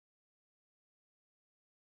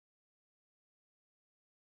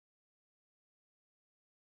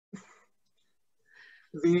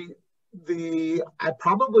I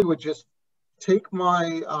probably would just take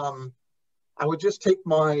my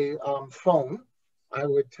phone. I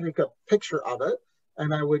would take a picture of it,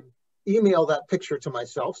 and I would email that picture to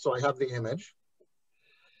myself so I have the image.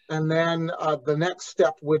 And then the next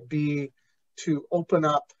step would be to open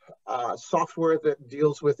up software that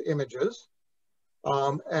deals with images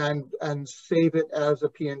and save it as a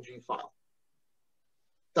PNG file.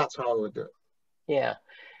 That's how I would do it. Yeah.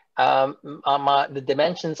 The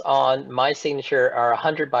dimensions on my signature are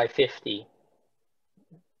 100 by 50.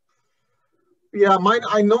 Yeah,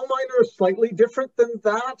 I know mine are slightly different than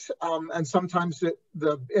that. And sometimes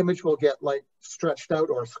the image will get like stretched out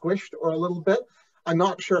or squished or a little bit. I'm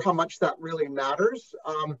not sure how much that really matters.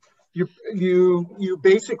 You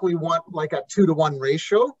basically want like a 2-to-1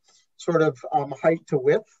 ratio, sort of height to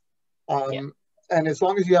width. Yeah. And as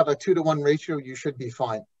long as you have a 2-to-1 ratio, you should be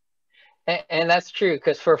fine. And that's true,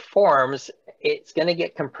 because for forms, it's going to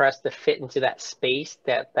get compressed to fit into that space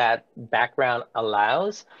that background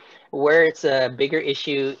allows. Where it's a bigger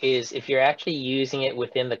issue is if you're actually using it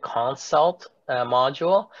within the consult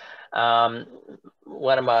module.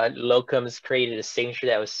 One of my locums created a signature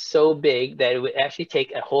that was so big that it would actually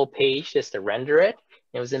take a whole page just to render it.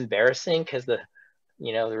 It was embarrassing because the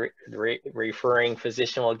referring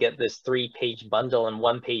physician will get this 3-page bundle, and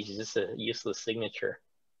one page is just a useless signature.